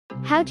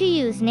How to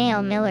use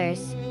nail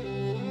millers.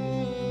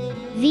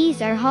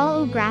 These are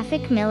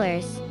holographic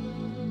millers,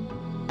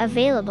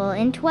 available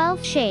in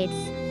 12 shades.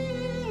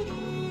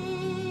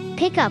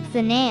 Pick up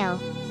the nail.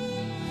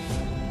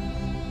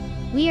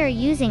 We are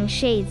using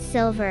shade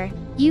silver.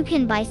 You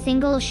can buy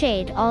single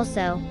shade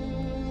also.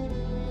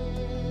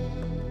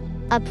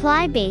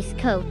 Apply base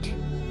coat.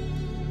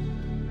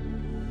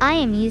 I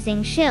am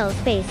using Shills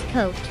base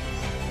coat.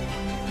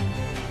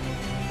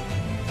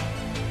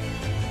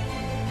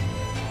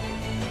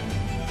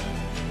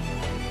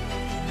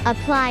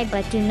 Apply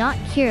but do not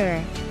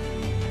cure.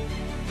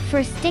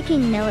 For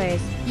sticking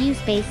millers, use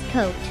base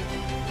coat.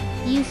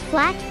 Use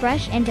flat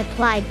brush and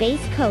apply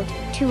base coat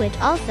to it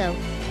also.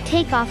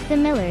 Take off the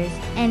millers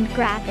and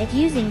grab it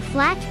using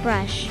flat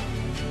brush.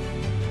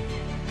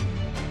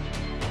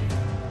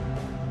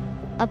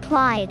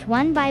 Apply it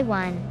one by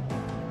one,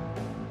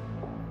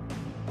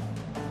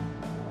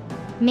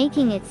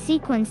 making it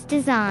sequence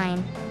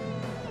design.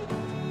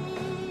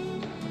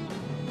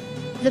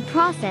 The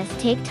process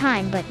take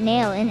time but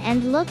nail in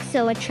and look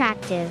so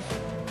attractive.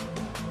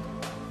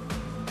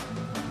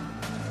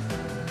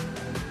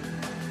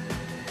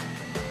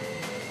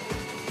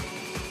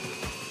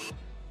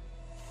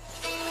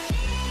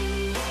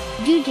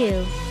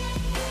 Do.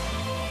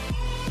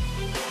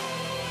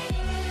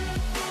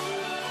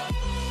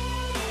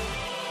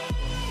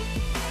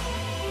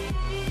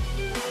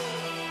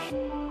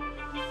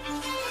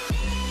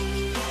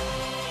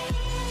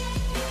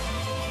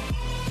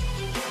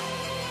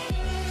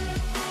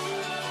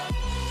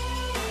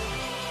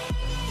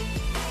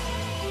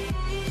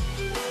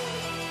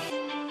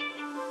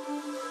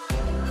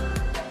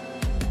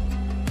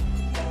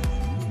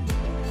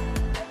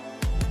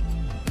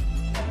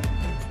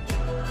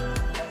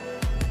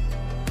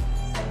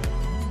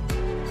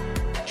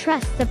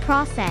 Trust the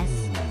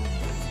process.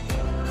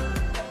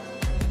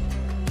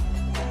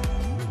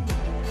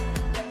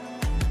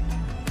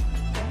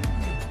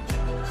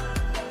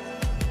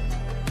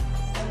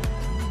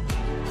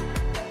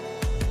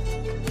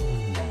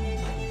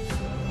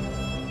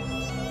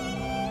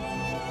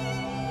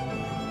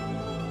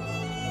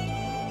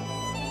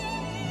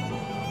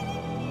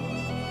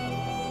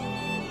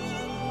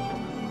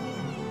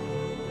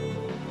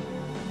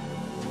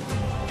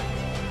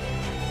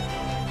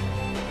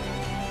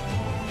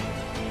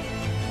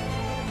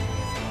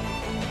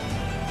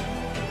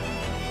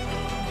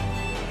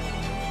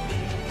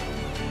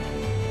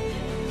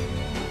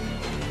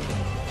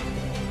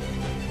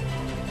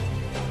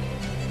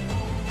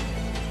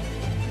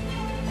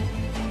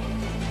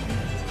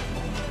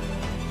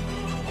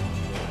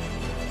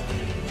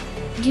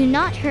 Do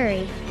not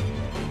hurry.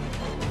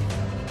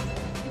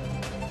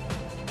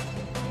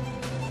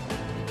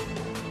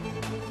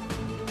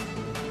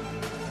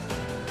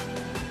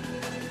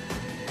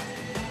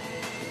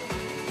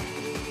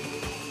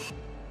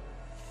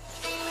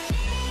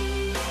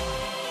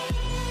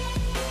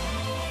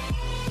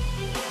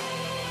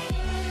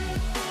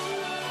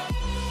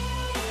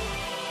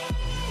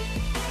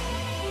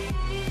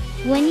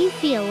 When you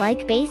feel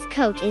like base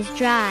coat is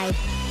dry,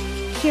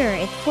 cure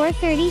it for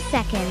 30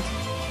 seconds.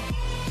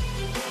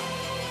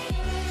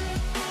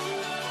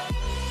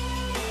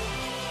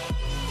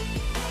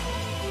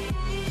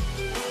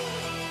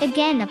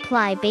 Again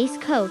apply base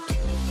coat,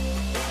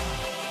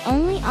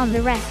 only on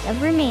the rest of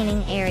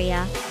remaining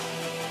area.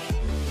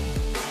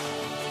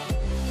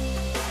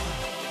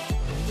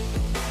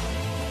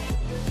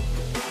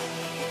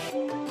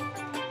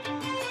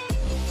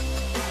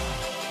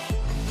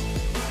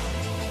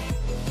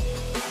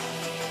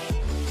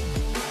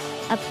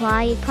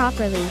 Apply it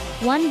properly,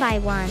 one by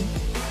one.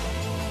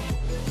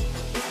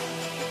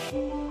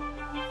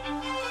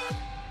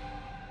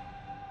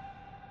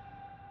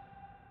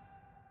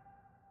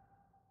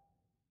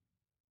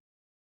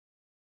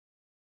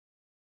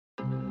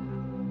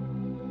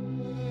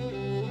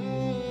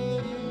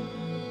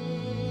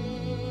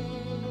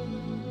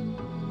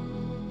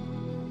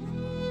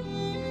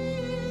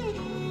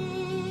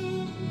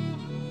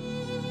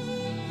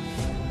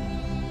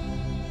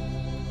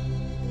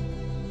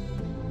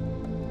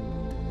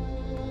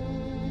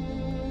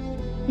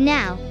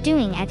 Now,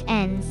 doing at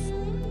ends.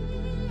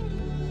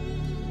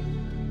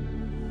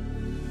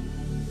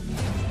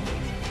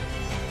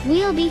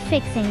 We'll be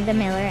fixing the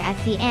miller at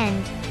the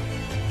end.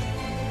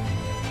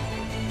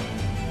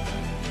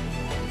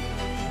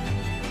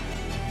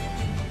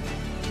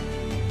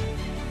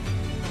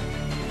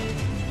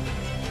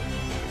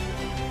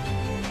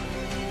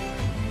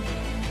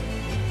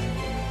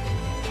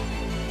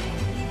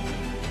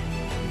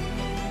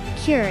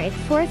 Cure it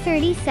for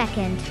 30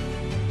 seconds.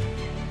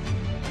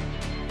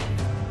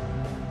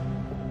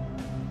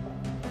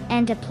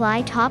 And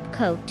apply top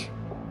coat.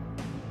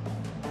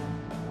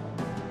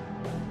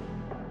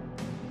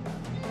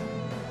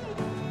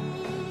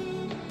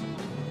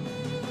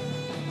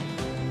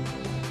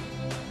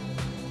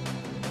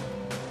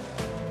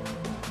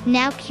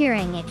 Now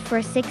curing it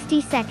for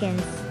 60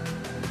 seconds.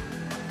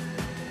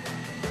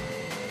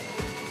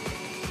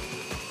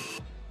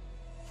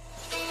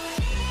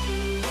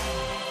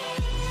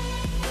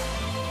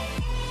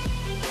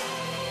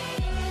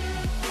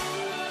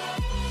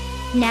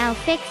 Now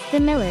fix the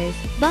millers,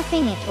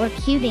 buffing it or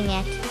cubing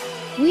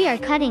it. We are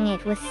cutting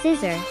it with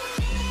scissor.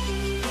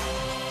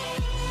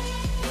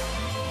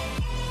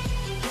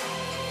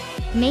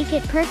 Make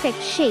it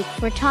perfect shape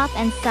for top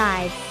and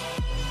sides.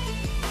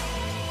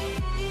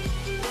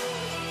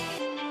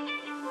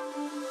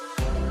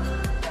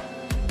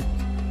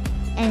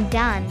 And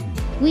done.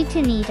 We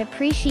to need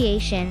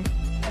appreciation.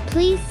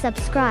 Please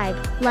subscribe,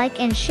 like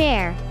and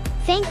share.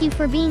 Thank you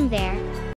for being there.